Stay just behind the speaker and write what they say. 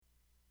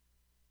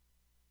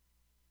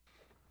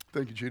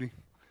Thank you, Judy.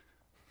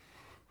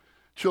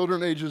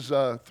 Children ages 3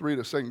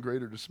 to 2nd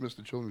grade are dismissed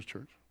to Children's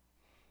Church.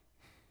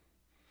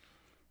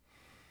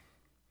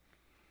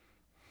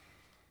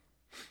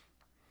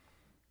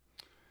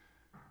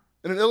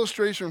 In an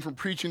illustration from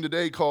Preaching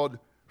Today called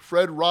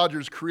Fred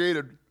Rogers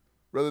Created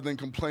Rather Than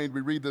Complained,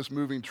 we read this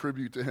moving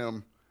tribute to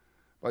him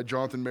by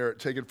Jonathan Merritt,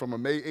 taken from a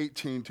May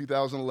 18,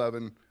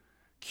 2011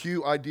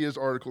 Q Ideas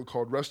article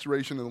called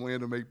Restoration in the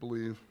Land of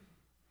Make-Believe.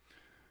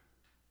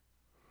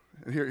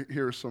 And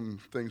here are some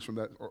things from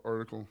that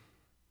article.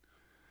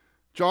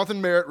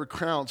 Jonathan Merritt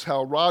recounts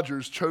how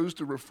Rogers chose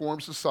to reform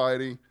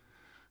society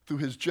through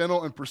his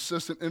gentle and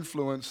persistent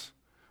influence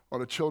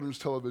on a children's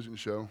television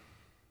show.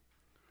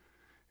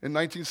 In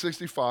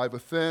 1965, a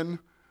thin,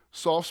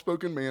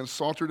 soft-spoken man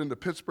sauntered into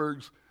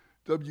Pittsburgh's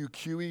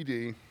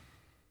WQED,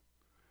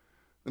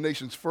 the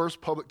nation's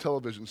first public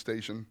television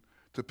station,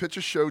 to pitch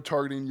a show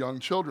targeting young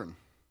children.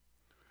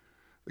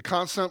 The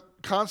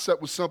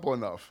concept was simple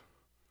enough.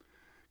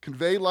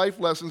 Convey life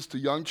lessons to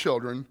young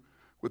children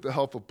with the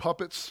help of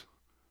puppets,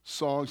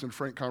 songs, and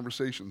frank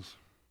conversations.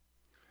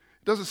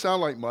 It doesn't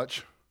sound like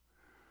much.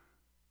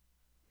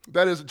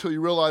 That is, until you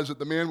realize that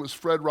the man was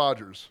Fred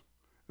Rogers,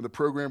 and the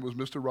program was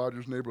Mr.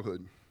 Rogers'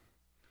 Neighborhood.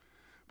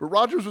 But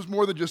Rogers was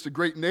more than just a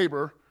great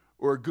neighbor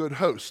or a good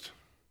host.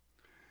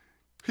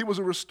 He was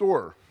a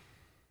restorer.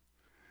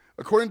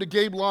 According to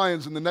Gabe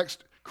Lyons in The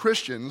Next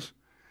Christians,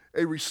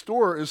 a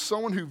restorer is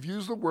someone who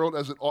views the world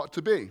as it ought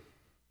to be.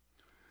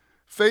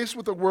 Faced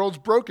with the world's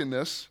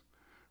brokenness,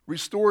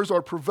 restorers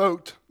are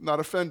provoked,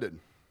 not offended.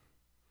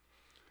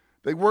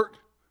 They work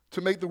to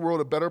make the world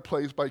a better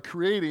place by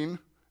creating,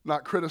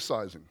 not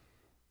criticizing,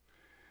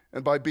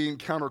 and by being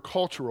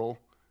countercultural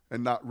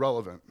and not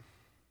relevant.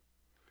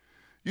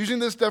 Using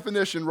this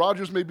definition,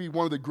 Rogers may be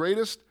one of the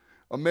greatest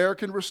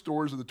American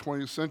restorers of the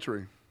 20th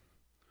century.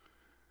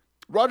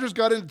 Rogers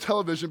got into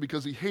television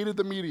because he hated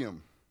the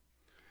medium,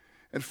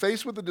 and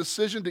faced with the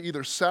decision to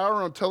either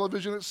sour on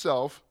television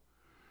itself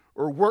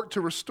or work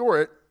to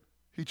restore it,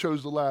 he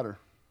chose the latter.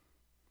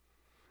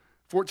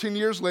 14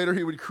 years later,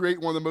 he would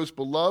create one of the most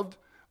beloved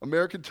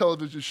American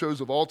television shows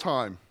of all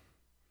time,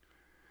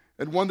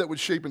 and one that would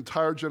shape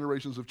entire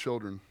generations of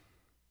children.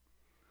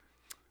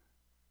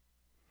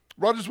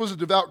 Rogers was a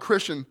devout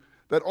Christian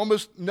that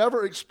almost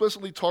never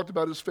explicitly talked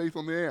about his faith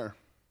on the air.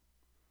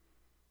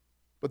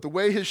 But the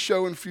way his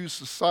show infused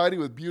society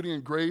with beauty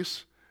and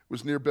grace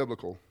was near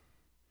biblical.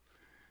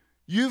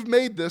 You've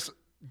made this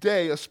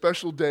day a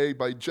special day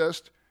by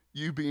just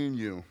you being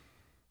you,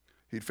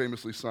 he'd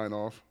famously sign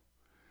off.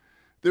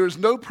 There is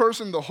no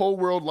person in the whole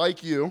world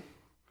like you,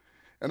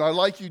 and I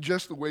like you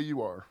just the way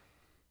you are.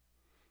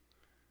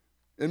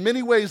 In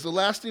many ways, the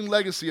lasting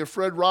legacy of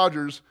Fred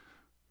Rogers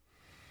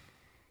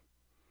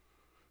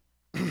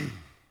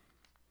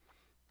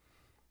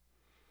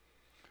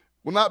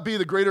will not be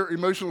the greater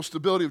emotional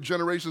stability of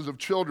generations of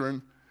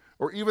children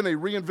or even a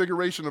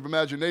reinvigoration of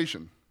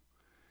imagination.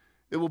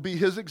 It will be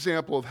his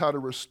example of how to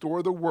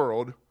restore the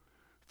world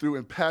through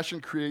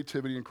impassioned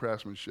creativity and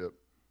craftsmanship.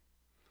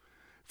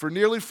 For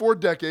nearly 4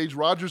 decades,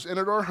 Rogers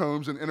entered our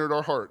homes and entered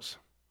our hearts.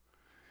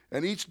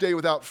 And each day,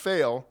 without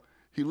fail,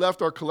 he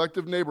left our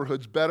collective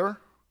neighborhoods better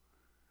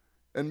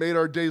and made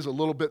our days a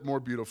little bit more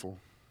beautiful.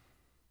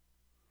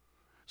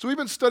 So we've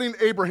been studying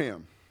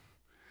Abraham.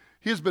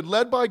 He has been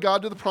led by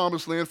God to the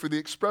promised land for the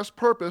express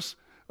purpose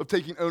of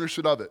taking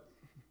ownership of it.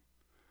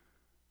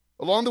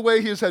 Along the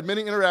way, he has had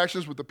many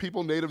interactions with the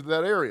people native to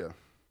that area.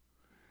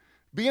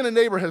 Being a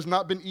neighbor has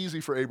not been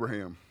easy for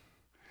Abraham.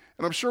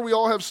 And I'm sure we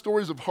all have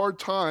stories of hard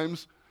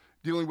times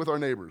dealing with our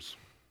neighbors.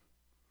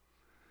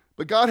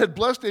 But God had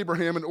blessed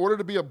Abraham in order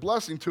to be a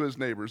blessing to his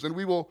neighbors, and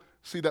we will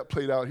see that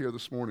played out here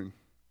this morning.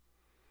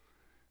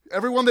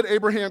 Everyone that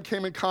Abraham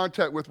came in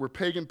contact with were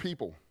pagan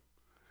people,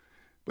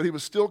 but he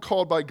was still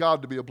called by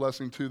God to be a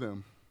blessing to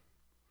them.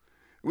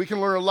 We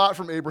can learn a lot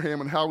from Abraham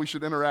on how we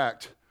should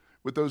interact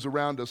with those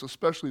around us,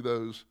 especially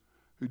those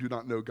who do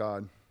not know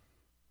God.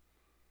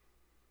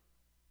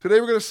 Today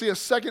we're going to see a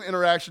second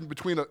interaction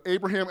between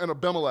Abraham and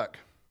Abimelech,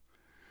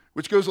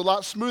 which goes a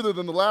lot smoother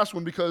than the last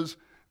one because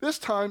this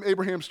time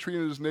Abraham's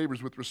treating his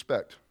neighbors with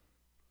respect.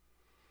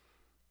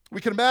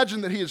 We can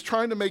imagine that he is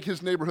trying to make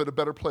his neighborhood a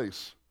better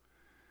place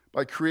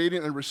by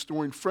creating and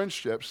restoring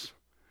friendships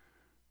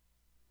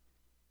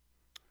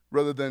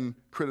rather than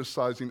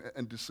criticizing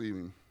and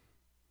deceiving.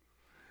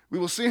 We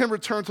will see him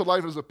return to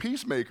life as a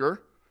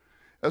peacemaker,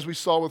 as we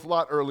saw with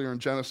Lot earlier in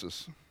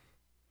Genesis.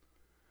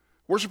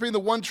 Worshiping the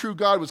one true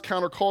God was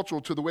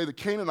countercultural to the way the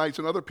Canaanites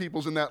and other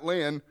peoples in that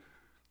land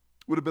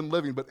would have been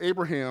living, but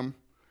Abraham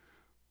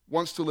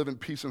wants to live in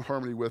peace and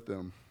harmony with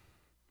them.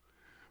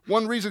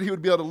 One reason he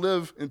would be able to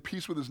live in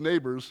peace with his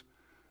neighbors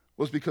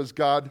was because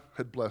God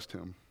had blessed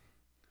him.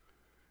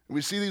 And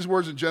we see these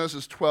words in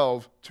Genesis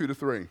 12,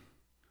 2-3.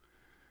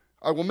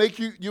 I will make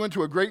you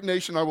into a great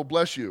nation, I will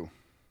bless you.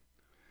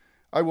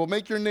 I will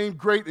make your name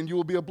great, and you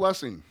will be a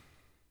blessing.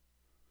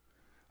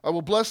 I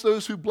will bless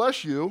those who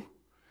bless you,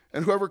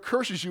 and whoever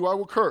curses you, I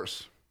will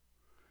curse.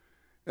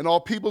 And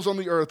all peoples on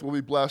the earth will be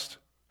blessed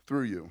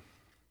through you.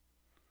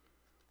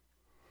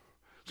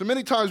 So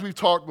many times we've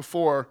talked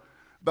before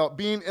about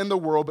being in the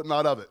world but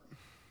not of it.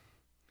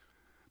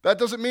 That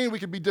doesn't mean we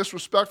can be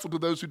disrespectful to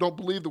those who don't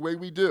believe the way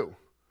we do,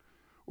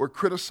 or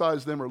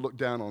criticize them or look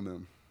down on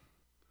them.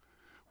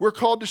 We're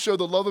called to show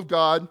the love of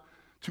God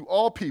to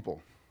all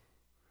people.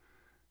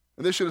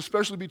 And this should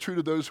especially be true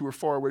to those who are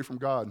far away from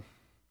God.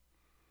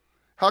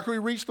 How can we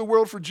reach the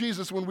world for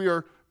Jesus when we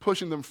are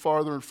pushing them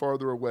farther and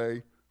farther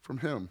away from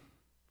Him?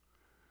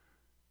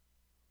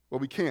 Well,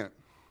 we can't.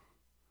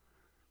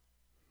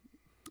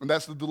 And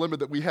that's the dilemma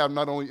that we have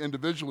not only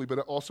individually, but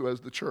also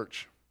as the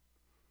church.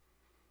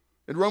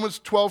 In Romans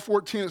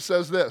 12:14, it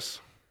says this.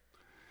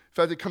 In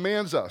fact, it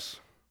commands us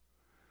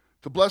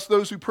to bless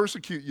those who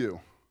persecute you.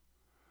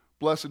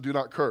 Bless and do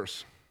not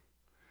curse.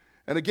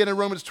 And again in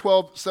Romans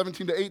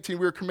 12:17-18,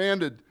 we are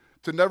commanded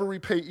to never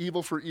repay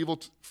evil for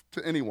evil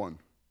to anyone.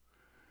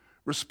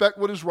 Respect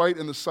what is right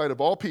in the sight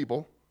of all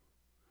people.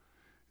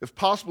 If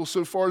possible,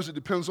 so far as it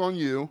depends on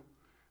you,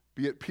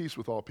 be at peace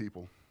with all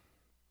people.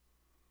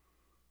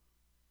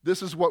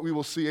 This is what we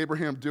will see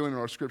Abraham doing in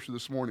our scripture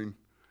this morning,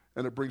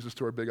 and it brings us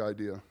to our big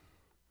idea.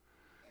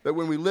 That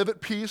when we live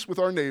at peace with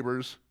our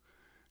neighbors,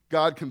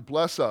 God can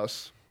bless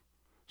us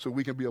so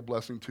we can be a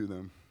blessing to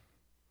them.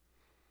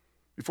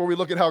 Before we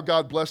look at how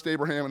God blessed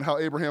Abraham and how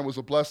Abraham was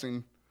a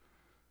blessing,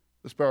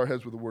 let's bow our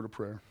heads with a word of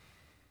prayer.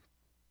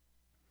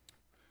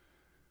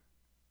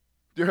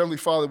 Dear Heavenly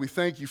Father, we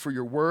thank you for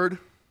your word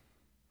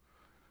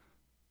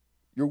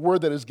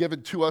that is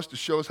given to us to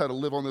show us how to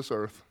live on this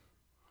earth.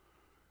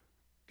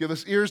 Give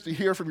us ears to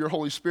hear from your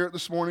Holy Spirit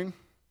this morning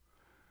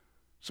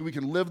so we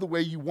can live the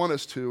way you want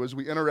us to as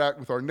we interact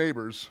with our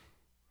neighbors,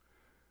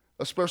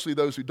 especially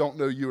those who don't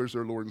know you as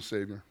their Lord and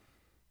Savior.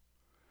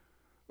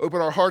 Open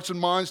our hearts and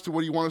minds to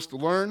what you want us to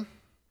learn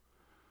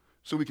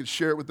so we can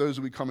share it with those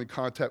that we come in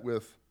contact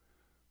with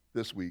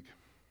this week.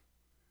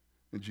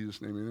 In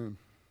Jesus' name, amen.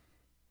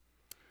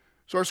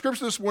 So our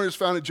scripture this morning is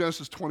found in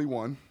Genesis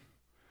 21,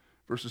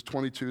 verses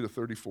 22 to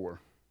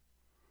 34.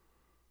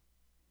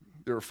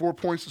 There are 4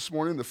 points this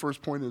morning. The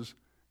first point is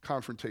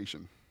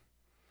confrontation.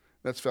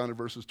 That's found in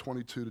verses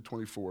 22 to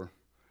 24.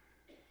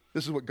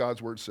 This is what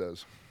God's word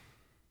says.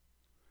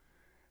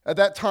 At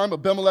that time,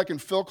 Abimelech and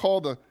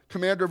Phicol, the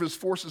commander of his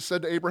forces,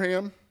 said to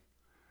Abraham,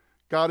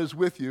 God is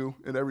with you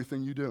in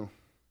everything you do.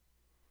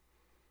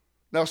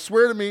 Now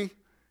swear to me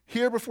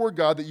here before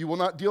God that you will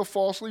not deal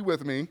falsely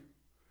with me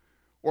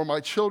or my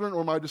children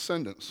or my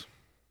descendants.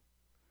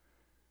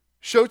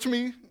 Show to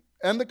me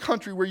and the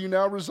country where you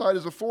now reside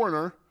as a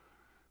foreigner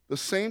the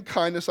same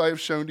kindness I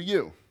have shown to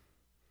you.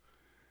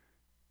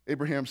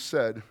 Abraham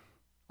said,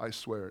 I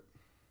swear it.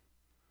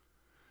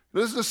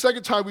 This is the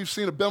second time we've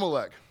seen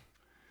Abimelech.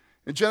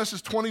 In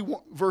Genesis 20,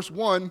 verse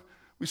 1,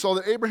 we saw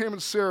that Abraham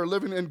and Sarah are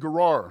living in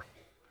Gerar,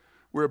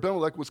 where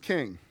Abimelech was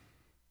king.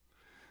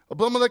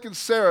 Abimelech and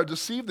Sarah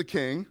deceived the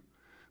king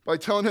by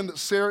telling him that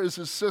Sarah is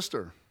his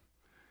sister,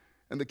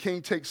 and the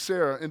king takes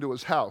Sarah into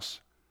his house,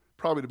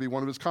 probably to be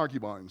one of his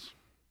concubines.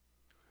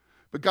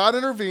 But God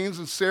intervenes,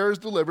 and Sarah is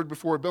delivered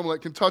before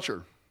Abimelech can touch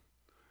her.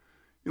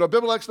 You know,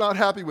 Abimelech's not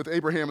happy with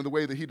Abraham in the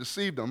way that he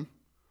deceived him.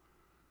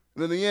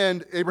 And in the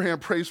end, Abraham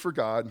prays for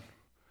God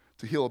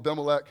to heal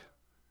Abimelech,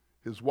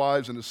 his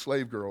wives, and his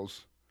slave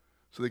girls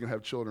so they can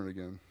have children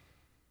again.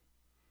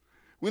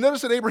 We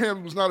notice that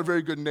Abraham was not a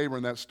very good neighbor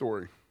in that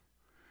story.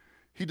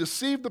 He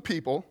deceived the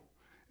people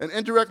and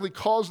indirectly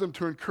caused them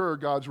to incur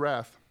God's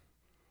wrath.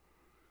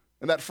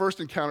 And that first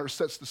encounter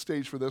sets the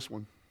stage for this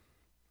one.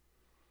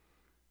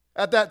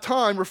 At that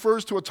time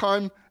refers to a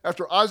time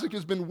after Isaac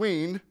has been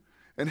weaned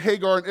and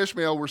Hagar and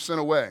Ishmael were sent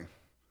away.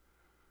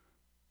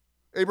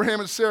 Abraham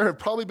and Sarah have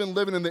probably been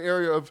living in the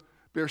area of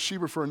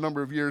Beersheba for a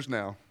number of years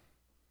now.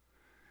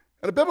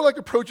 And Abimelech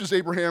approaches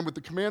Abraham with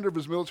the commander of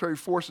his military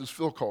forces,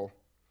 Phicol.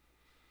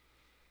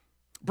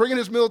 Bringing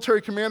his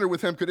military commander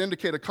with him could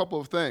indicate a couple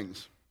of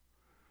things.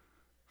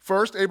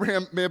 First,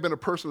 Abraham may have been a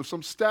person of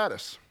some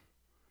status.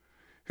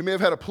 He may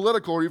have had a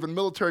political or even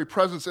military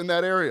presence in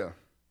that area.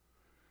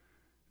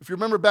 If you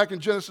remember back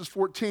in Genesis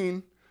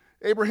 14,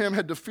 Abraham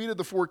had defeated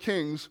the 4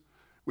 kings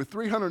with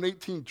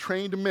 318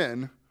 trained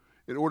men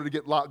in order to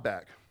get Lot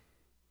back.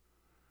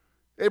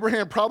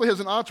 Abraham probably has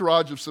an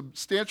entourage of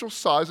substantial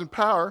size and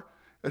power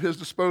at his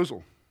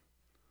disposal.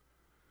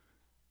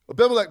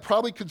 Abimelech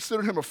probably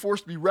considered him a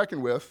force to be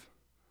reckoned with,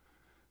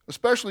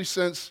 especially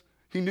since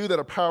he knew that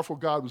a powerful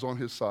God was on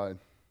his side.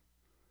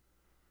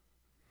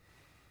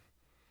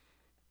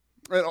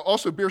 And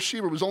also,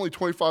 Beersheba was only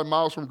 25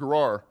 miles from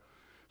Gerar,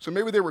 so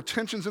maybe there were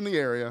tensions in the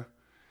area,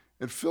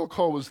 and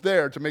Phicol was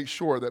there to make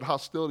sure that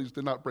hostilities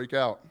did not break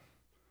out.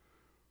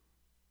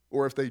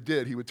 Or if they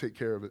did, he would take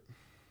care of it.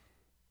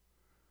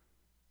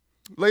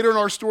 Later in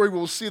our story, we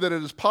will see that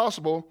it is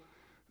possible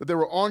that there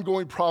were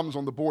ongoing problems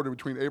on the border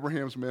between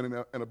Abraham's men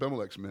and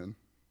Abimelech's men.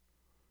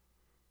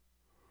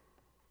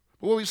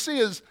 But what we see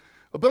is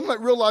Abimelech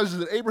realizes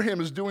that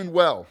Abraham is doing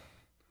well.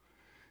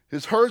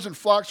 His herds and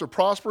flocks are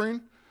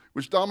prospering,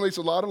 which dominates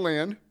a lot of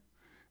land,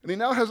 and he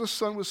now has a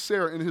son with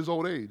Sarah in his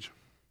old age.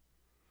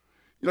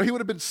 You know, he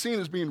would have been seen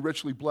as being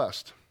richly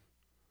blessed.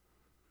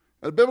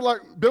 And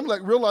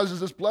Abimelech realizes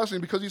this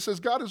blessing because he says,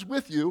 God is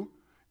with you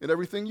in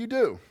everything you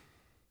do.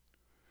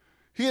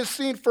 He has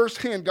seen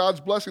firsthand God's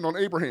blessing on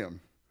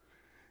Abraham,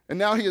 and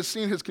now he has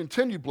seen his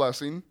continued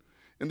blessing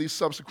in these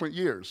subsequent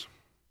years.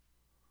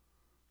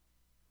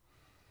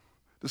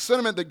 The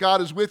sentiment that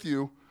God is with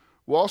you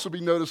will also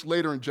be noticed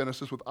later in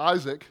Genesis with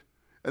Isaac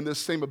and this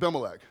same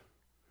Abimelech,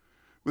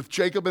 with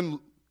Jacob and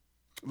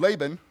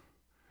Laban,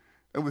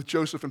 and with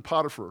Joseph and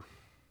Potiphar.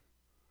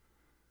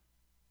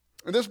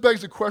 And this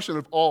begs the question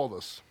of all of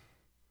us.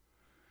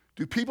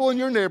 Do people in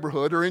your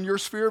neighborhood or in your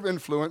sphere of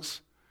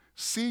influence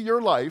see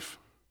your life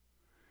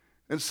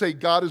and say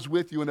God is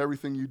with you in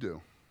everything you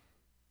do?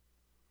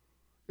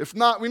 If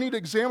not, we need to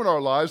examine our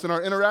lives and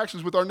our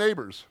interactions with our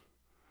neighbors,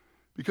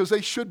 because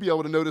they should be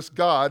able to notice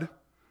God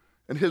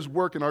and his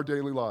work in our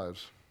daily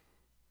lives.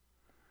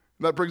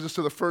 And that brings us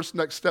to the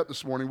next step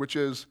this morning, which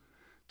is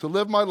to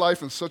live my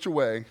life in such a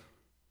way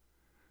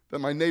that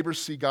my neighbors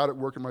see God at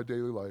work in my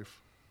daily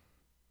life.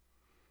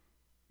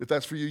 If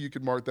that's for you, you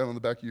could mark that on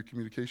the back of your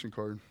communication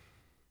card.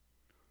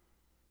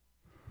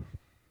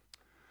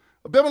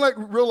 Abimelech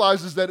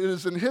realizes that it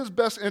is in his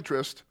best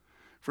interest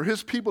for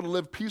his people to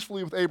live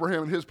peacefully with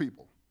Abraham and his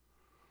people.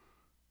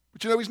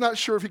 But he's not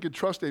sure if he could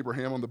trust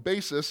Abraham on the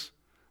basis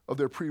of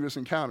their previous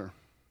encounter.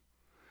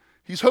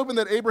 He's hoping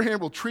that Abraham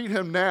will treat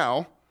him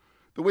now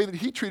the way that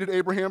he treated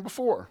Abraham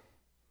before.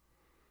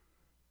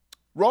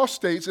 Ross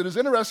states, it is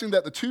interesting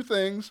that the two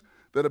things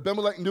that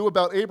Abimelech knew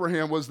about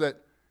Abraham was that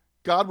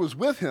God was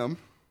with him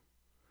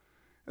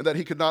and that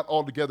he could not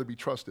altogether be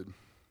trusted.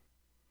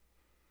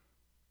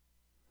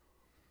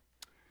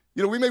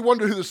 We may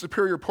wonder who the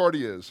superior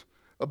party is,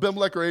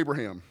 Abimelech or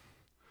Abraham.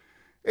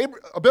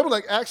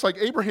 Abimelech acts like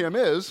Abraham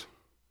is,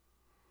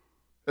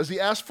 as he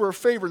asks for a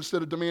favor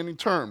instead of demanding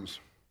terms.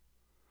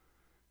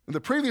 In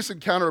the previous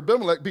encounter,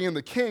 Abimelech, being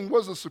the king,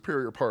 was the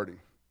superior party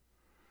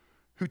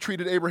who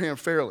treated Abraham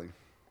fairly.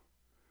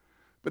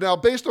 But now,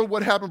 based on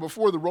what happened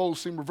before, the roles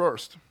seem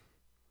reversed.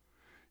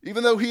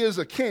 Even though he is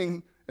a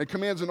king and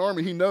commands an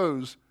army, he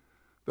knows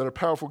that a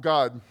powerful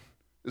God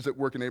is at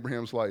work in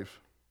Abraham's life.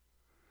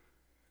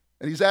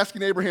 And he's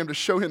asking Abraham to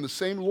show him the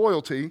same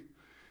loyalty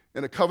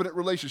in a covenant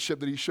relationship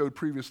that he showed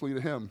previously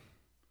to him.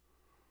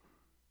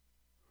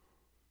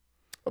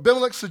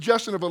 Abimelech's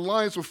suggestion of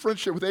alliance or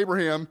friendship with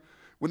Abraham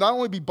would not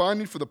only be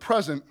binding for the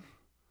present,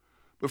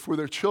 but for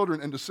their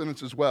children and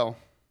descendants as well.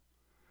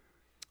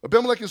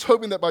 Abimelech is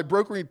hoping that by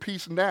brokering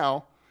peace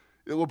now,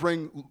 it will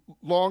bring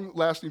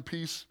long-lasting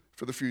peace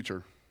for the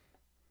future.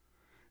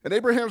 And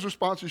Abraham's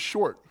response is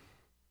short.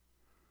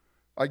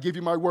 I give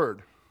you my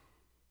word.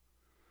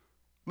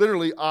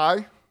 Literally,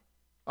 I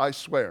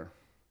swear.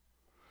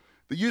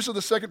 The use of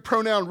the second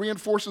pronoun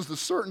reinforces the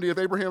certainty of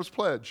Abraham's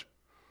pledge.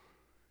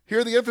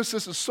 Here, the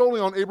emphasis is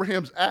solely on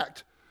Abraham's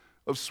act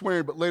of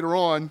swearing, but later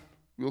on,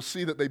 we'll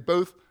see that they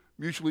both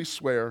mutually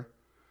swear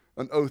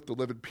an oath to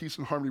live in peace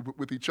and harmony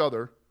with each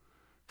other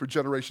for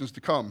generations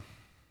to come.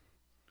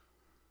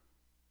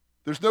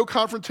 There's no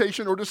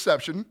confrontation or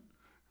deception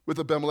with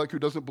Abimelech, who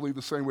doesn't believe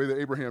the same way that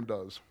Abraham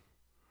does.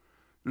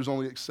 There's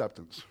only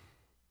acceptance.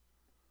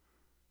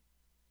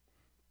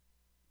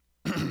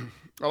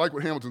 I like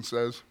what Hamilton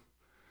says.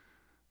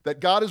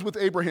 That God is with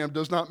Abraham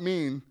does not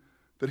mean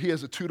that he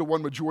has a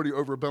 2-to-1 majority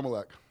over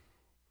Abimelech.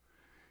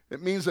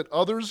 It means that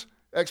others'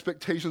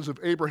 expectations of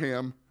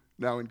Abraham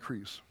now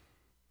increase.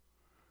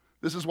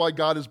 This is why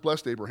God has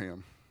blessed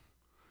Abraham,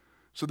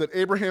 so that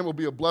Abraham will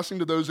be a blessing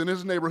to those in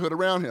his neighborhood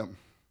around him.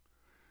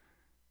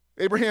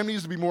 Abraham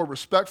needs to be more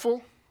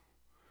respectful,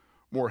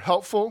 more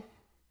helpful,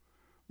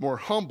 more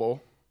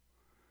humble,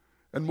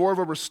 and more of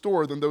a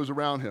restorer than those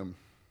around him,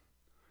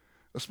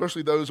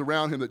 especially those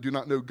around him that do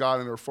not know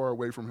God and are far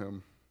away from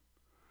him.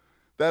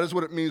 That is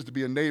what it means to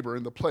be a neighbor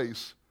in the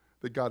place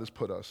that God has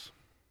put us.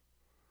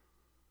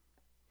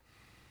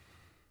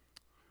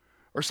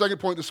 Our second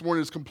point this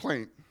morning is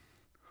complaint.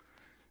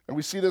 And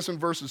we see this in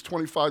verses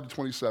 25 to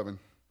 27.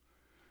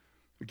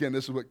 Again,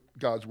 this is what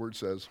God's word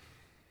says.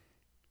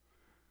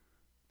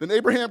 Then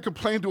Abraham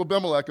complained to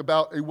Abimelech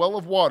about a well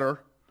of water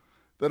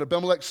that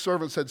Abimelech's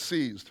servants had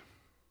seized.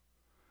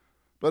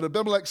 But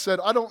Abimelech said,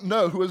 I don't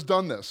know who has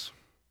done this.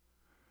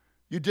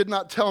 You did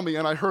not tell me,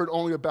 and I heard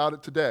only about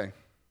it today.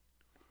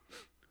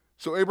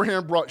 So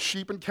Abraham brought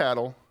sheep and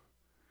cattle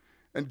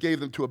and gave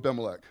them to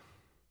Abimelech.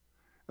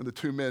 And the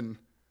two men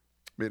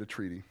made a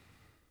treaty.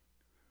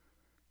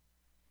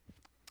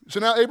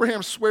 So now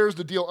Abraham swears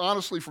to deal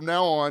honestly from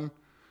now on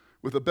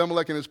with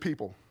Abimelech and his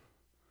people.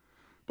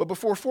 But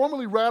before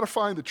formally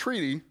ratifying the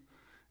treaty,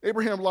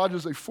 Abraham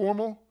lodges a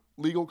formal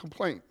legal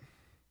complaint.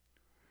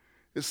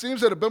 It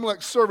seems that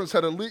Abimelech's servants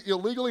had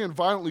illegally and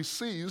violently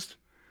seized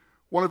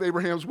one of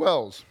Abraham's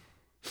wells.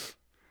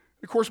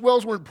 Of course,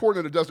 wells were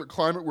important in a desert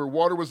climate where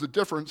water was the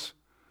difference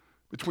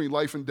between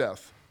life and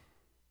death.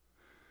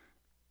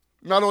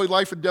 Not only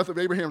life and death of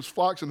Abraham's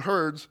flocks and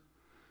herds,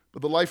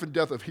 but the life and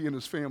death of he and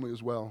his family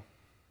as well.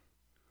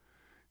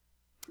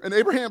 And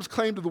Abraham's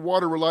claim to the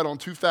water relied on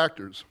two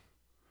factors.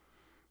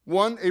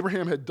 One,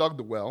 Abraham had dug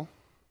the well.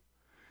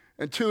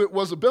 And two, it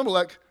was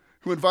Abimelech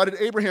who invited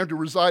Abraham to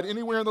reside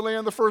anywhere in the land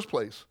in the first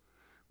place.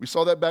 We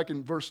saw that back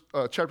in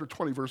chapter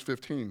 20, verse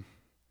 15.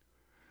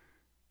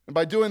 And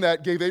by doing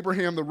that, gave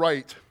Abraham the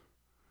right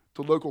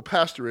to local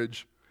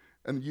pasturage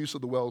and the use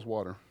of the well's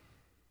water.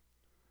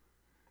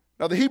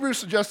 Now, the Hebrews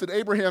suggest that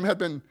Abraham had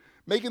been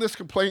making this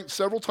complaint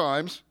several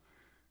times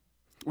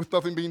with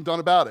nothing being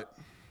done about it.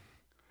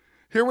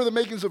 Here were the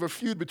makings of a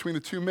feud between the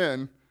two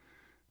men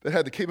that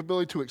had the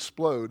capability to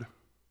explode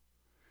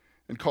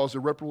and cause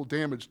irreparable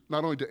damage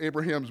not only to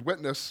Abraham's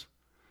witness,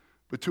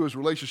 but to his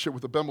relationship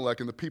with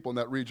Abimelech and the people in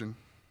that region.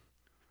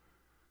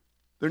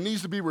 There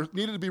needed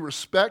to be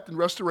respect and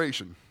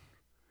restoration.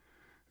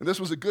 And this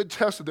was a good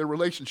test of their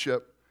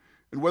relationship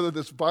and whether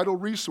this vital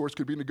resource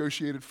could be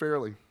negotiated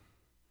fairly.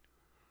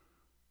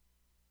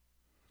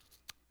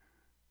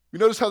 You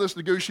notice how this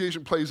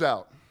negotiation plays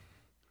out.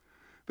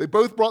 They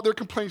both brought their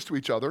complaints to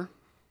each other.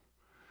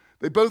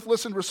 They both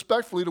listened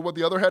respectfully to what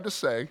the other had to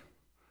say,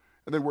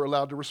 and they were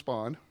allowed to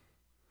respond.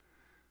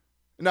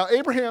 And now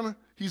Abraham,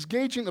 he's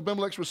gauging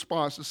Abimelech's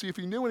response to see if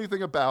he knew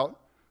anything about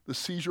the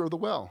seizure of the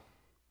well.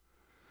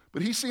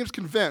 But he seems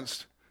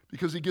convinced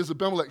because he gives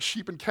Abimelech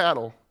sheep and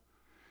cattle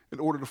in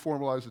order to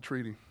formalize the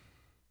treaty.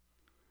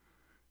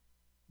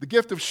 The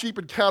gift of sheep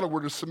and cattle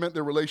were to cement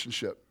their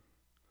relationship.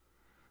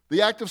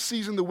 The act of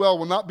seizing the well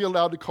will not be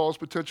allowed to cause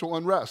potential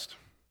unrest.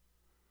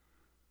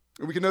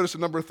 And we can notice a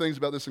number of things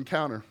about this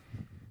encounter.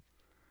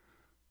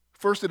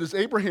 First, it is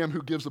Abraham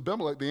who gives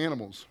Abimelech the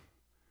animals,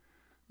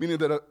 meaning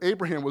that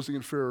Abraham was the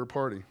inferior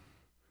party,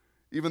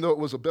 even though it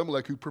was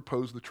Abimelech who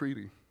proposed the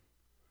treaty.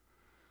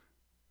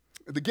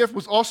 The gift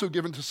was also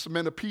given to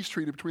cement a peace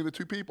treaty between the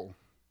two people.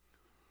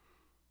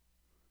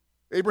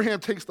 Abraham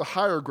takes the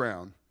higher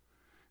ground,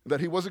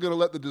 that he wasn't going to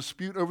let the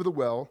dispute over the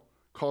well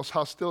cause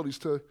hostilities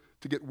to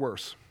get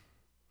worse.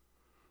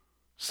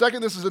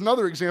 Second, this is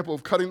another example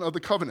of cutting of the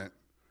covenant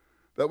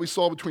that we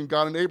saw between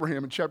God and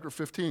Abraham in chapter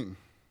 15.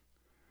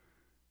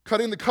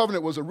 Cutting the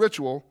covenant was a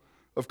ritual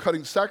of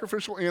cutting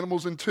sacrificial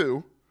animals in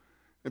two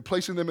and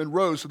placing them in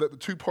rows so that the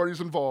two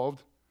parties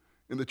involved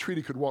in the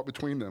treaty could walk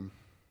between them.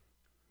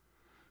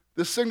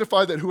 This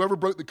signified that whoever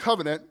broke the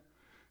covenant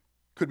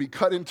could be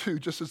cut in two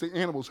just as the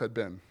animals had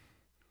been.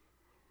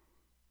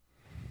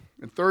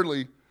 And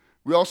thirdly,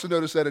 we also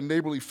notice that in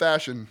neighborly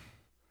fashion,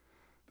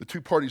 the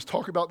two parties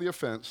talk about the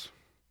offense,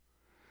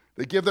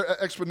 they give their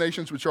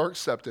explanations which are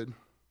accepted,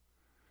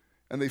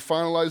 and they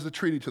finalize the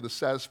treaty to the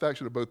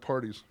satisfaction of both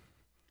parties.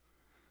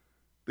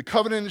 The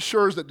covenant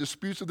ensures that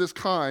disputes of this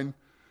kind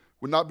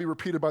would not be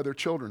repeated by their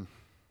children.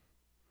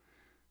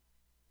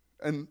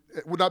 And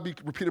it would not be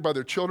repeated by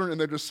their children and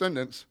their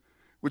descendants,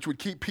 which would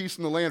keep peace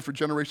in the land for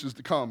generations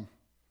to come.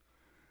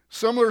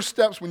 Similar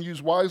steps, when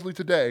used wisely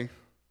today,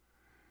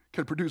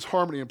 can produce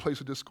harmony in place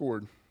of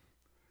discord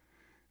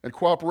and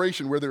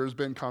cooperation where there has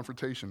been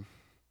confrontation.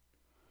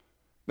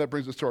 That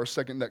brings us to our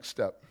second next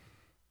step,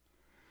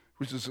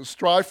 which is to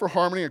strive for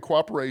harmony and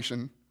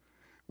cooperation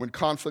when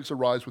conflicts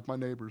arise with my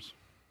neighbors.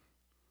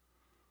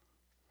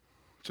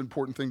 It's an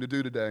important thing to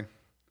do today,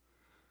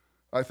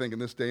 I think, in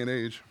this day and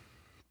age.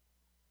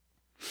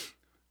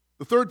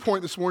 The third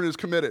point this morning is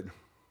committed.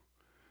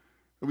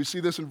 And we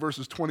see this in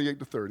verses 28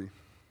 to 30. This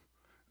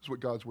is what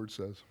God's word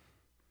says.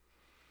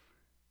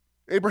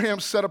 Abraham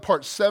set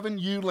apart 7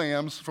 ewe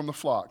lambs from the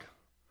flock.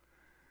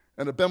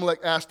 And Abimelech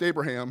asked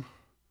Abraham,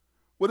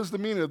 "What is the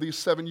meaning of these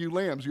 7 ewe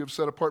lambs you have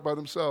set apart by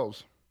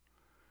themselves?"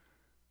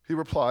 He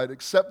replied,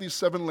 "Accept these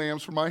 7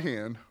 lambs from my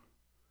hand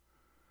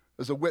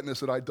as a witness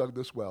that I dug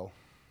this well."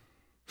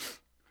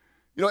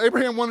 You know,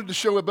 Abraham wanted to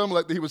show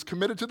Abimelech that he was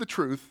committed to the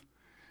truth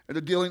and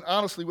to dealing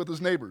honestly with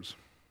his neighbors.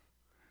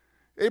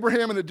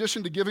 Abraham, in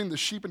addition to giving the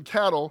sheep and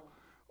cattle,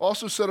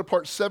 also set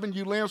apart 7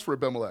 ewe lambs for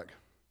Abimelech.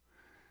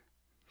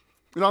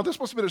 You know, this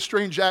must have been a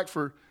strange act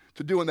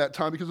to do in that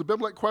time because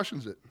Abimelech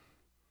questions it.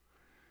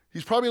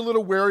 He's probably a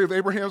little wary of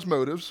Abraham's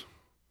motives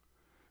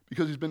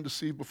because he's been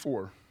deceived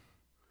before.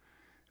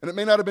 And it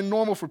may not have been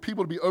normal for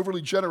people to be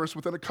overly generous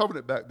within a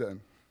covenant back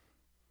then.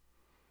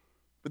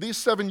 But these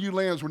 7 ewe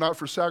lambs were not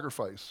for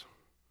sacrifice.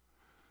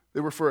 They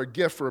were for a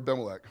gift for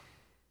Abimelech.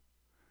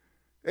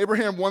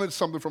 Abraham wanted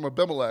something from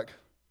Abimelech,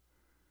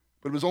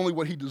 but it was only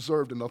what he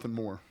deserved and nothing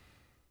more.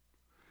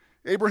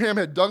 Abraham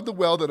had dug the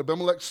well that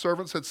Abimelech's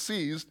servants had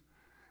seized,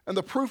 and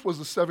the proof was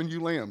the 7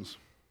 ewe lambs.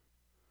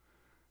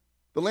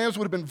 The lambs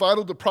would have been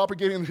vital to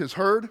propagating his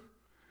herd,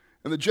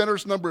 and the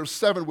generous number of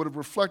 7 would have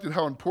reflected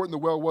how important the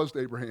well was to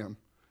Abraham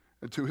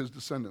and to his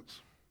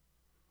descendants.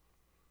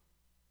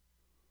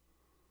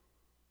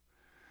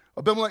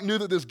 Abimelech knew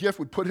that this gift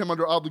would put him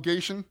under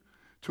obligation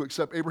to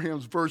accept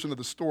Abraham's version of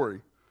the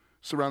story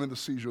surrounding the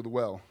seizure of the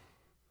well.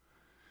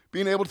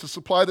 Being able to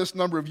supply this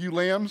number of ewe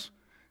lambs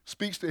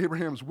speaks to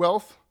Abraham's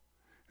wealth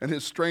and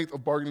his strength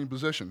of bargaining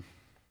position.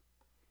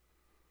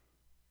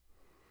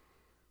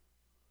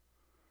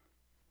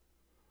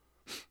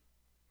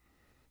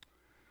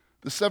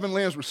 The 7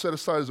 lambs were set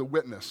aside as a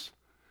witness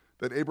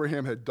that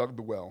Abraham had dug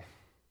the well,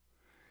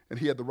 and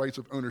he had the rights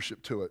of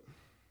ownership to it.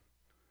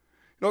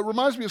 You know, it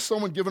reminds me of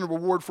someone giving a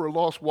reward for a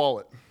lost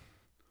wallet.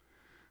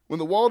 When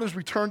the wallet is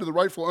returned to the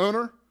rightful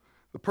owner,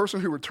 the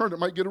person who returned it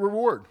might get a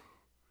reward,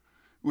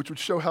 which would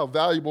show how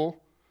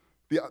valuable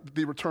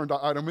the returned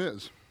item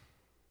is.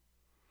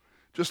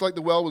 Just like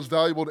the well was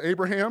valuable to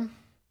Abraham,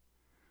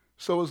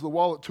 so is the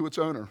wallet to its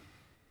owner.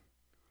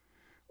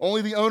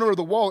 Only the owner of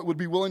the wallet would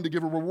be willing to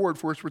give a reward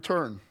for its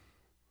return.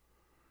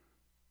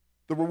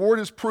 The reward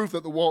is proof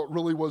that the wallet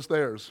really was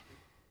theirs.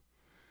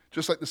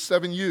 Just like the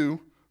 7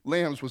 ewe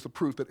lambs was the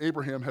proof that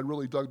Abraham had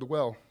really dug the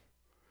well,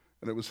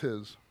 and it was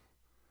his.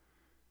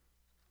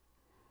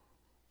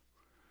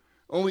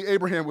 Only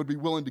Abraham would be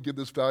willing to give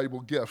this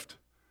valuable gift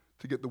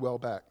to get the well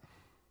back.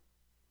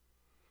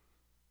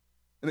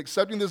 In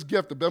accepting this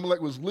gift, Abimelech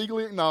was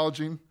legally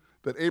acknowledging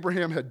that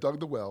Abraham had dug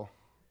the well,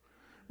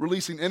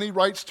 releasing any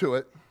rights to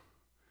it,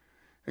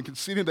 and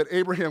conceding that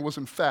Abraham was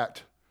in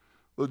fact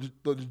the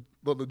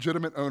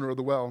legitimate owner of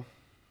the well.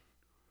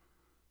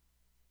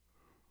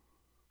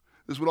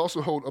 This would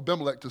also hold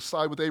Abimelech to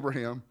side with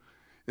Abraham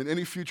in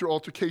any future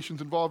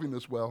altercations involving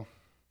this well.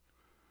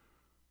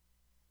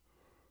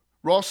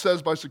 Ross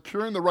says by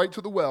securing the right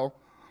to the well,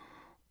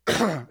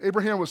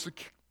 Abraham was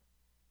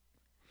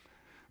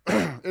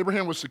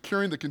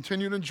securing the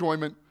continued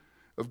enjoyment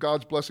of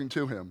God's blessing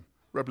to him,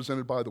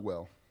 represented by the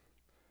well.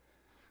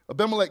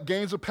 Abimelech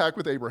gains a pact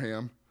with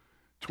Abraham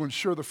to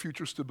ensure the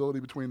future stability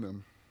between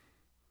them.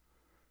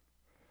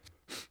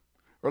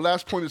 Our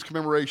last point is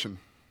commemoration.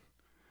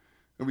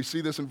 And we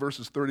see this in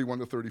verses 31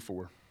 to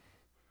 34.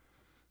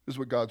 This is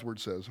what God's word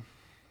says.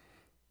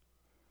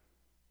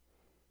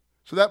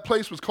 So that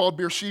place was called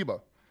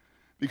Beersheba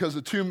because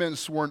the 2 men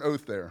swore an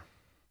oath there.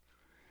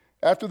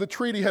 After the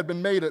treaty had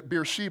been made at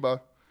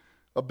Beersheba,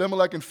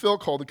 Abimelech and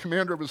Phicol, the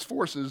commander of his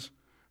forces,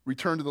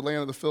 returned to the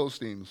land of the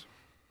Philistines.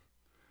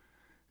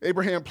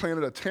 Abraham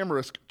planted a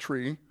tamarisk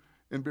tree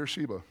in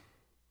Beersheba,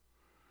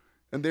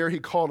 and there he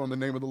called on the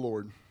name of the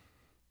Lord,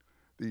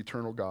 the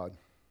eternal God.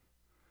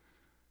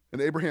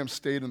 And Abraham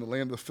stayed in the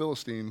land of the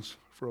Philistines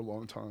for a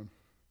long time.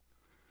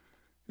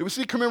 And we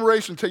see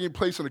commemoration taking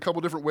place in a couple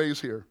different ways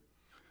here.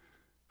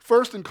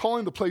 First, in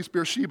calling the place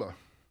Beersheba,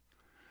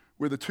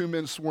 where the 2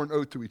 men swore an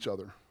oath to each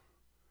other.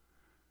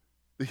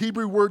 The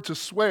Hebrew word to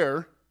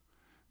swear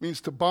means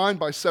to bind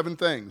by 7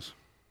 things.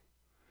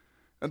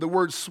 And the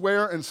words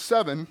swear and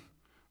 7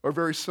 are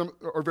very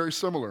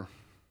similar.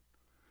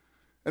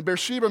 And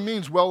Beersheba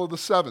means well of the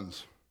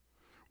sevens,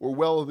 or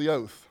well of the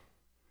oath,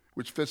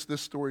 which fits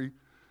this story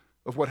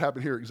of what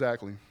happened here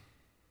exactly.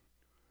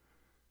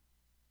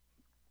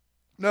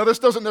 Now, this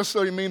doesn't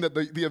necessarily mean that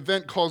the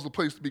event caused the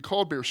place to be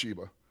called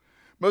Beersheba.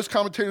 Most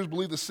commentators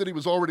believe the city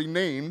was already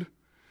named,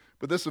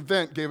 but this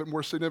event gave it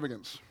more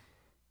significance.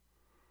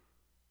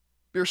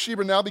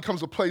 Beersheba now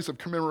becomes a place of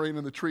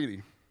commemorating the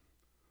treaty.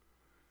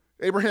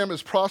 Abraham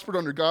has prospered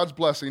under God's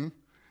blessing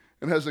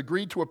and has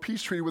agreed to a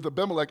peace treaty with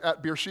Abimelech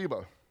at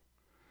Beersheba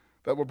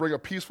that will bring a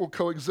peaceful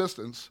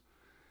coexistence,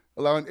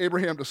 allowing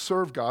Abraham to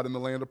serve God in the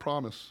land of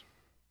promise.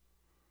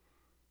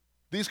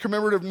 This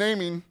commemorative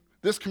naming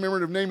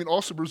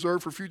also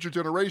preserved for future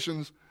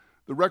generations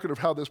the record of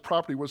how this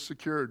property was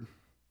secured.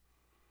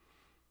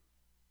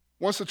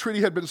 Once the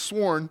treaty had been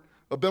sworn,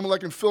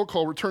 Abimelech and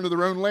Phicol returned to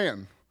their own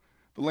land,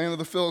 the land of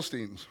the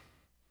Philistines.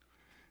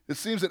 It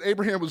seems that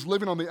Abraham was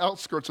living on the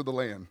outskirts of the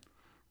land,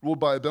 ruled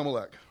by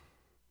Abimelech,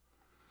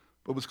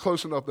 but was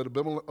close enough that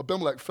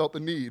Abimelech felt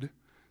the need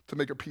to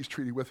make a peace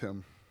treaty with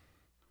him.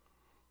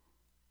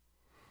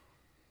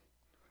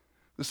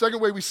 The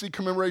second way we see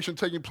commemoration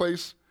taking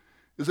place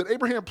is that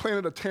Abraham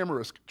planted a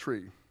tamarisk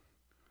tree.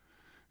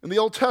 In the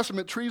Old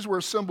Testament, trees were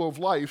a symbol of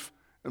life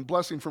and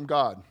blessing from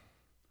God.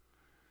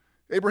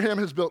 Abraham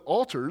has built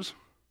altars,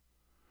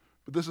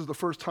 but this is the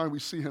first time we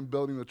see him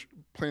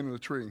planting a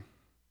tree.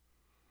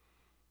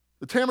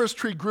 The tamarisk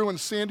tree grew in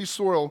sandy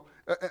soil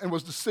and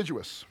was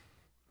deciduous.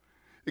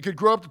 It could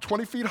grow up to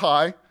 20 feet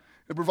high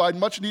and provide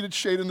much needed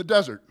shade in the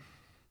desert.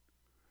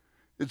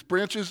 Its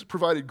branches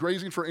provided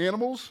grazing for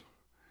animals,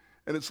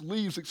 and its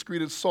leaves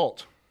excreted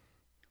salt.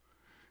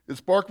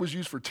 Its bark was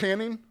used for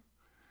tanning,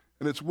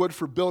 and its wood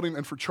for building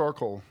and for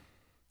charcoal.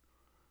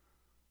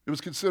 It was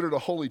considered a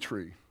holy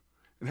tree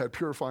and had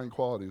purifying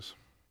qualities.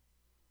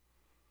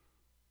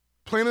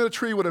 Planting a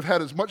tree would have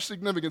had as much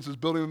significance as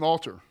building an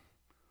altar.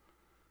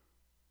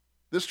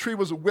 This tree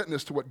was a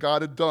witness to what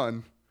God had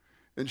done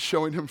in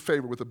showing him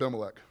favor with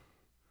Abimelech.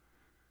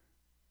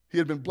 He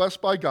had been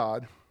blessed by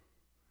God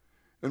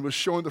and was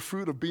showing the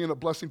fruit of being a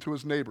blessing to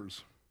his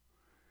neighbors,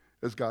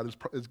 as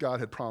God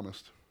had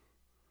promised.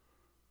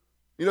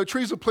 You know,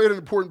 trees have played an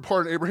important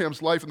part in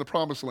Abraham's life in the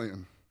Promised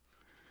Land.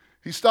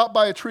 He stopped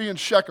by a tree in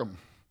Shechem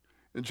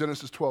in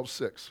Genesis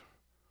 12:6.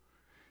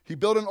 He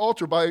built an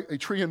altar by a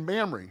tree in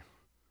Mamre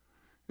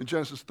in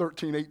Genesis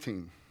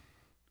 13:18.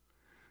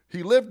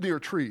 He lived near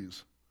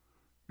trees.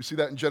 We see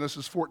that in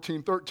Genesis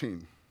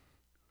 14:13.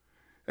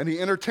 And he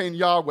entertained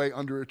Yahweh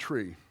under a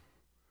tree,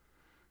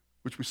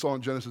 which we saw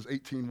in Genesis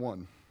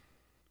 18:1.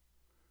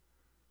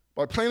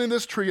 By planting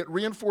this tree, it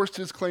reinforced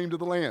his claim to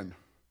the land.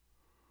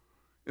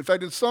 In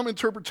fact, in some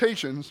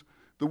interpretations,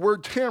 the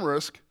word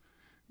tamarisk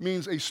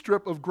means a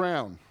strip of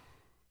ground,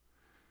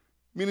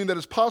 meaning that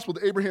it's possible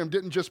that Abraham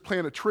didn't just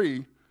plant a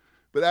tree,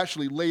 but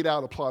actually laid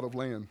out a plot of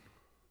land.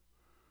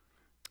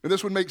 And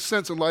this would make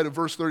sense in light of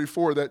verse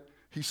 34 that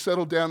he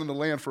settled down in the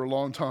land for a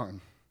long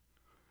time.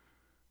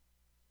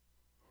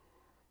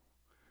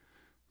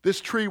 This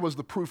tree was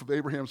the proof of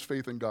Abraham's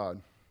faith in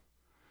God,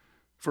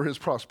 for his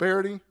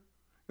prosperity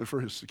and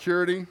for his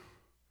security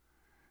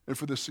and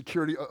for the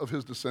security of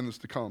his descendants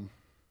to come.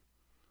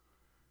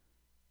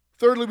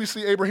 Thirdly, we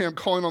see Abraham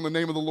calling on the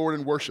name of the Lord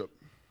in worship.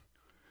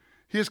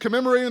 He is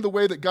commemorating the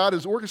way that God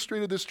has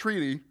orchestrated this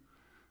treaty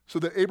so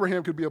that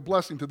Abraham could be a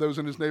blessing to those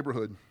in his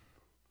neighborhood.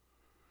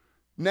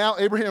 Now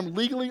Abraham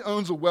legally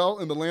owns a well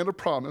in the land of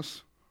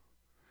promise,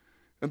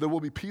 and there will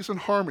be peace and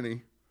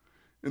harmony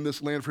in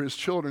this land for his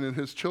children and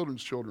his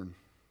children's children.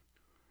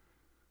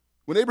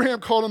 When Abraham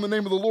called on the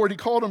name of the Lord, he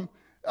called him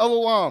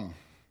El-Olam,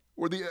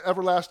 or the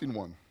everlasting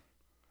one.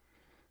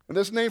 And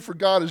this name for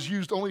God is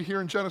used only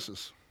here in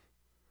Genesis.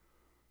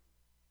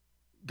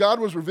 God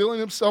was revealing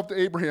himself to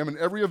Abraham in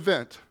every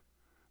event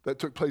that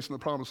took place in the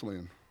promised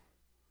land.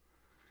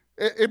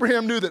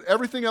 Abraham knew that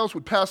everything else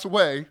would pass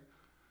away,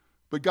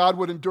 but God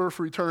would endure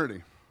for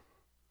eternity.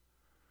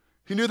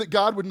 He knew that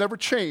God would never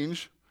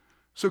change,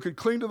 so could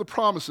cling to the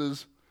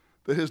promises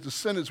that his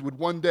descendants would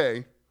one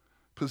day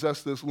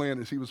possess this land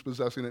as he was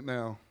possessing it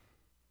now.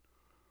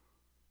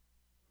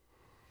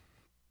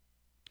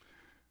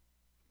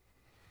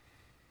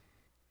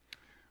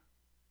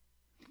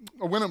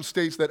 Wenham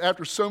states that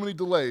after so many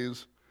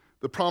delays,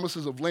 the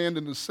promises of land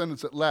and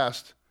descendants at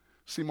last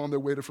seem on their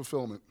way to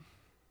fulfillment.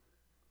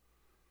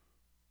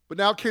 But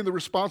now came the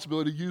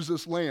responsibility to use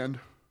this land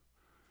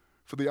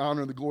for the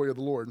honor and the glory of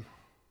the Lord.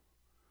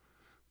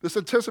 This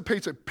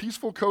anticipates a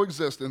peaceful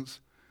coexistence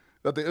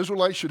that the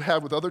Israelites should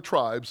have with other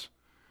tribes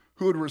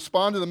who would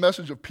respond to the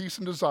message of peace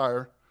and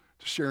desire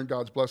to share in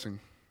God's blessing.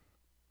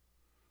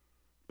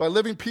 By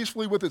living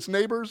peacefully with its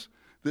neighbors,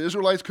 the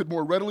Israelites could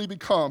more readily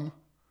become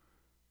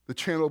the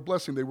channel of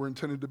blessing they were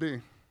intended to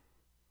be.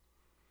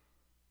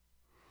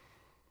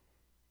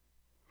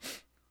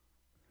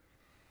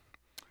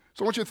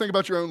 So I want you to think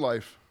about your own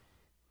life.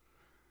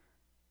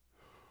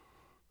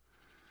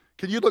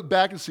 Can you look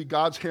back and see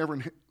God's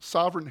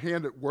sovereign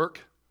hand at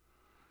work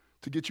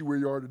to get you where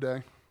you are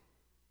today?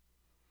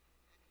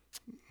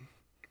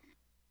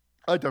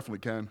 I definitely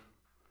can.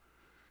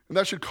 And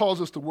that should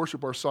cause us to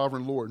worship our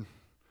sovereign Lord.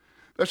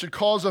 That should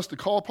cause us to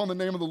call upon the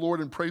name of the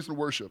Lord in praise and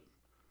worship.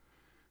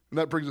 And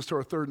that brings us to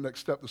our third and next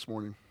step this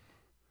morning,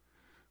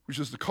 which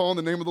is to call on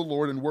the name of the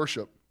Lord in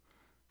worship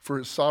for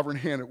his sovereign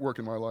hand at work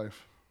in my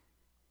life.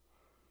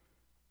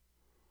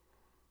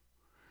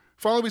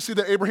 Finally, we see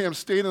that Abraham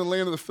stayed in the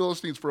land of the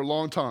Philistines for a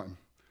long time,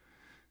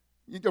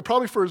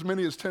 probably for as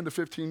many as 10 to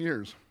 15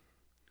 years.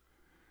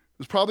 It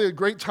was probably a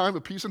great time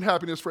of peace and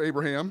happiness for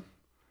Abraham.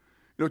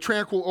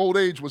 Tranquil old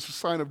age was a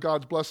sign of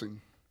God's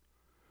blessing.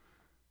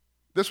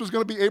 This was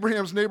going to be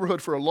Abraham's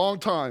neighborhood for a long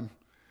time,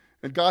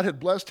 and God had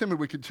blessed him and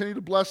would continue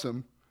to bless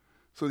him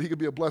so that he could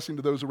be a blessing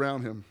to those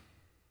around him.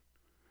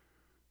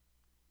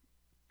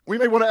 We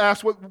may want to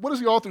ask, what is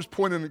the author's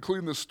point in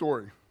including this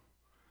story?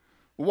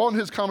 Well, Walt in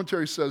his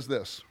commentary says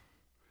this.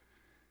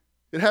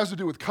 It has to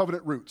do with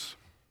covenant roots.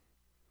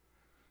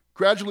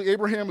 Gradually,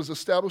 Abraham is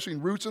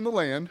establishing roots in the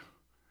land,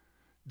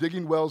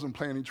 digging wells and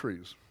planting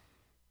trees.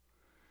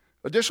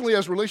 Additionally,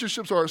 as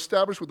relationships are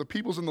established with the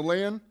peoples in the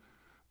land,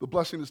 the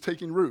blessing is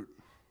taking root.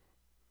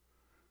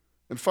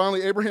 And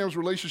finally, Abraham's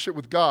relationship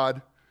with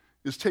God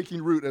is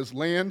taking root as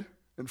land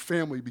and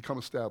family become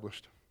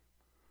established.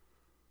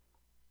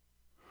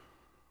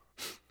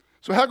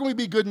 So how can we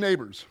be good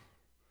neighbors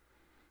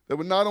that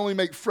would not only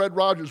make Fred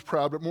Rogers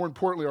proud, but more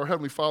importantly, our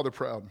Heavenly Father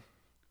proud?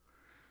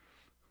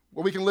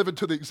 Well, we can live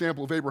into the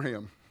example of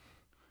Abraham.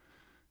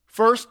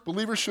 First,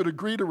 believers should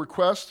agree to the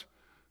request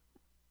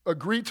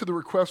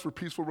for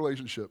peaceful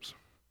relationships.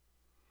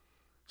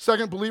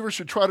 Second, believers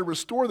should try to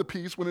restore the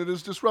peace when it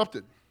is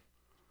disrupted.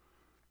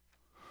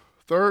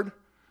 Third,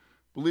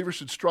 believers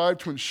should strive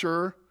to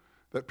ensure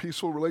that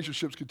peaceful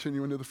relationships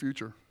continue into the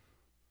future.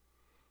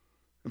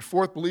 And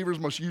fourth, believers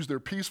must use their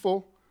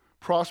peaceful,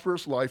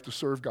 prosperous life to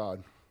serve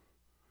God.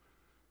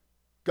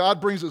 God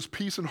brings us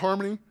peace and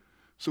harmony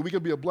so we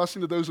can be a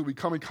blessing to those that we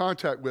come in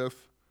contact with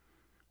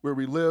where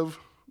we live,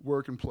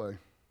 work, and play.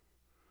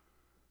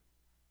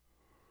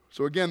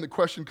 So again, the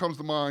question comes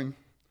to mind,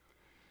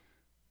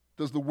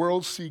 does the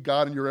world see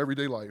God in your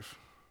everyday life?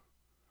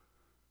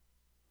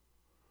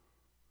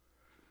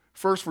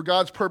 First, for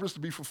God's purpose to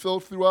be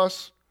fulfilled through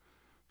us,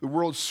 the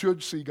world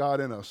should see God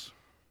in us.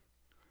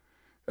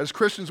 As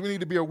Christians, we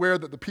need to be aware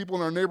that the people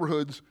in our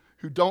neighborhoods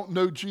who don't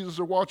know Jesus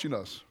are watching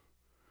us.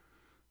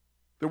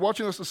 They're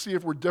watching us to see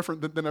if we're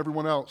different than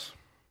everyone else.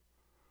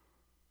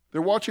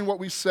 They're watching what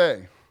we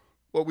say,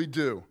 what we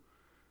do.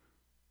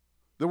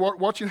 They're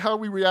watching how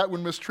we react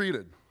when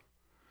mistreated.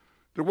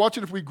 They're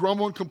watching if we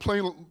grumble and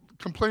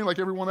complain like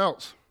everyone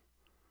else.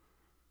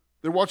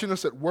 They're watching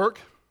us at work,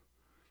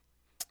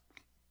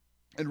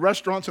 in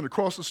restaurants, and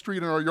across the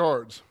street in our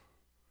yards.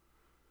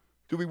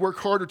 Do we work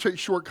hard or take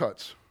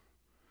shortcuts?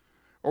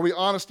 Are we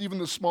honest even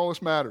in the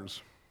smallest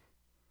matters?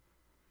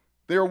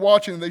 They are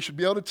watching, and they should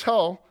be able to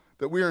tell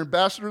that we are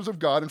ambassadors of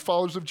God and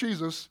followers of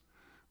Jesus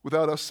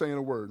without us saying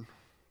a word.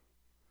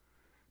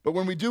 But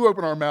when we do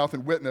open our mouth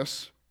and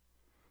witness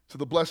to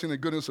the blessing and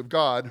goodness of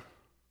God,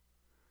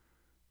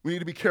 we need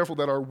to be careful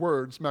that our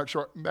words match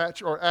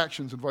our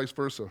actions and vice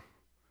versa.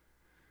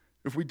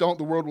 If we don't,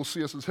 the world will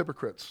see us as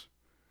hypocrites,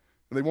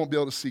 and they won't be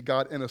able to see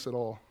God in us at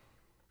all.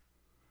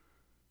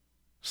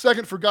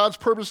 Second, for God's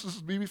purposes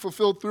to be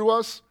fulfilled through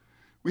us,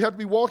 we have to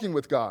be walking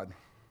with God.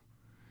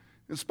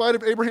 In spite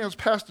of Abraham's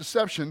past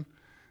deception,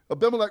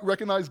 Abimelech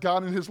recognized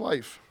God in his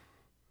life.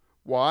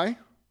 Why?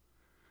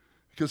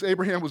 Because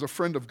Abraham was a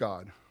friend of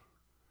God,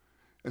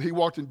 and he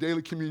walked in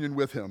daily communion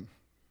with him.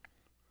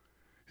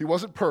 He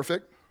wasn't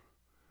perfect,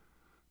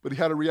 but he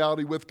had a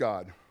reality with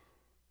God,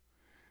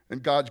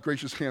 and God's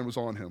gracious hand was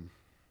on him.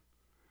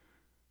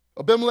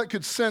 Abimelech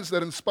could sense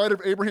that in spite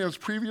of Abraham's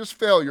previous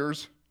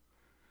failures,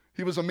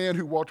 he was a man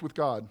who walked with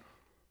God.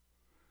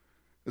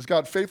 As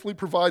God faithfully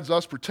provides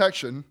us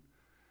protection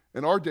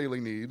in our daily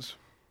needs,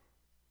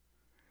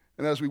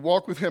 and as we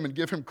walk with him and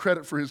give him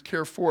credit for his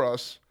care for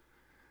us,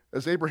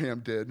 as Abraham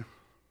did,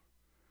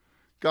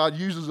 God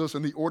uses us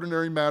in the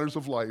ordinary matters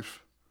of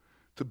life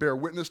to bear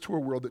witness to a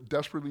world that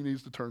desperately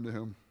needs to turn to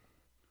him.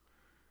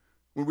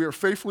 When we are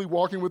faithfully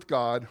walking with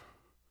God,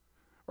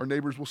 our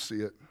neighbors will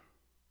see it,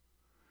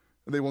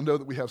 and they will know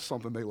that we have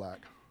something they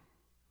lack.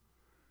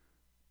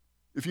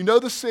 If you know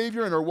the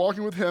Savior and are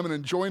walking with him and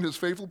enjoying his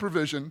faithful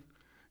provision,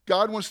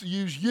 God wants to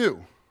use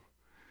you.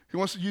 He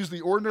wants to use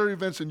the ordinary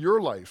events in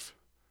your life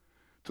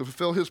to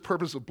fulfill his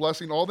purpose of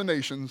blessing all the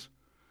nations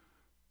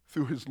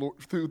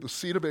through the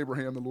seed of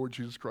Abraham, the Lord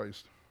Jesus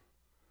Christ.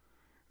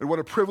 And what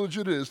a privilege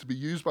it is to be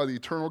used by the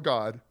eternal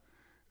God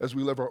as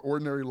we live our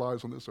ordinary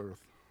lives on this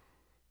earth.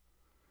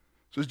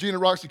 So as Gene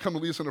and Roxy come to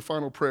lead us in a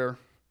final prayer,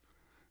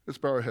 let's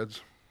bow our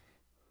heads.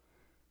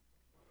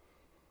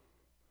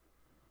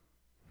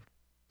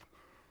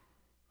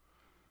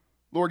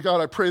 Lord God,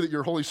 I pray that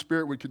your Holy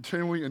Spirit would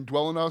continually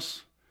indwell in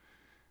us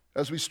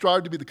as we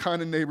strive to be the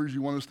kind of neighbors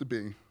you want us to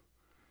be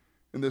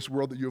in this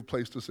world that you have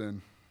placed us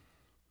in.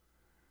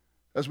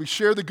 As we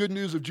share the good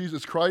news of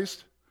Jesus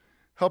Christ,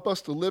 help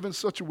us to live in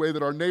such a way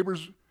that our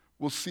neighbors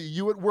will see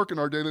you at work in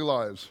our daily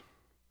lives.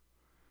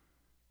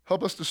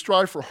 Help us to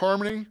strive for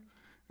harmony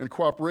and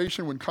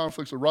cooperation when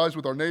conflicts arise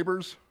with our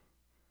neighbors.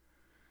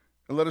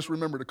 And let us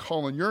remember to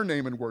call on your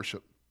name in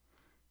worship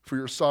for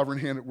your sovereign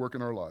hand at work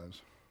in our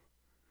lives.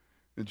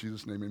 In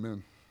Jesus' name,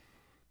 amen.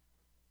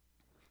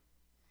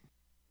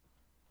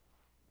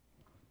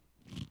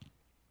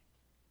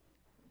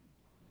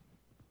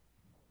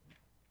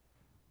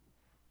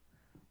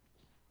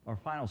 Our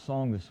final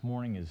song this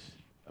morning is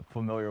a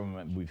familiar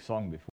one we've sung before.